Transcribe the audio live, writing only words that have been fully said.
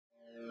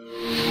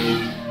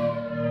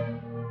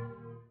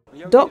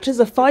Doctors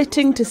are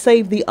fighting to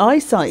save the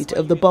eyesight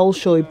of the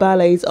Bolshoi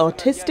Ballet's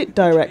artistic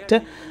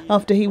director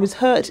after he was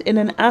hurt in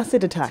an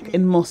acid attack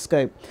in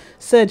Moscow.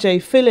 Sergei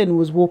Filin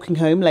was walking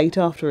home late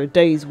after a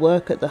day's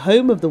work at the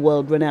home of the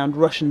world-renowned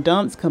Russian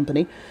dance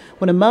company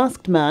when a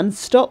masked man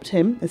stopped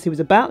him as he was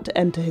about to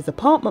enter his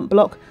apartment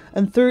block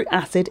and threw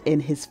acid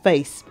in his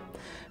face.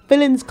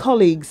 Filin's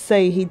colleagues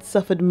say he'd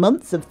suffered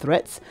months of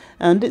threats,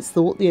 and it's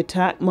thought the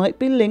attack might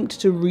be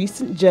linked to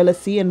recent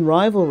jealousy and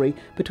rivalry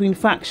between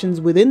factions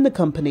within the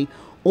company,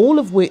 all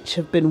of which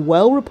have been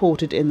well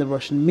reported in the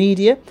Russian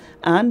media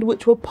and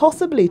which were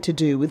possibly to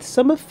do with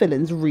some of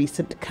Filin's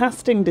recent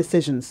casting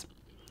decisions.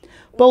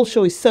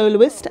 Bolshoi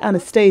soloist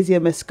Anastasia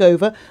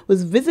Meskova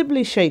was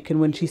visibly shaken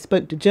when she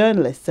spoke to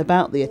journalists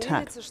about the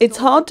attack. It's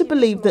hard to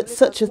believe that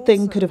such a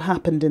thing could have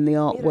happened in the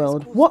art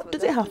world. What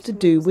does it have to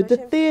do with the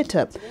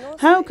theatre?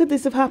 How could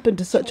this have happened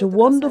to such a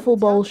wonderful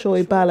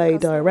Bolshoi ballet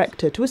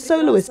director, to a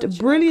soloist, a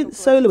brilliant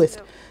soloist,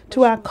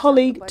 to our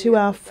colleague, to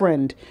our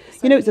friend?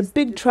 You know, it's a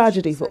big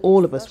tragedy for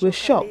all of us. We're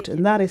shocked,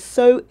 and that is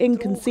so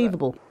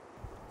inconceivable.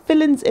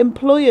 Filin's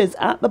employers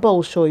at the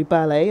Bolshoi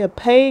Ballet are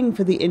paying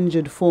for the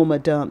injured former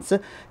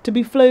dancer to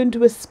be flown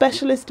to a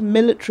specialist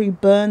military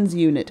burns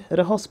unit at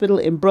a hospital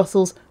in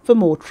Brussels for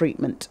more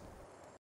treatment.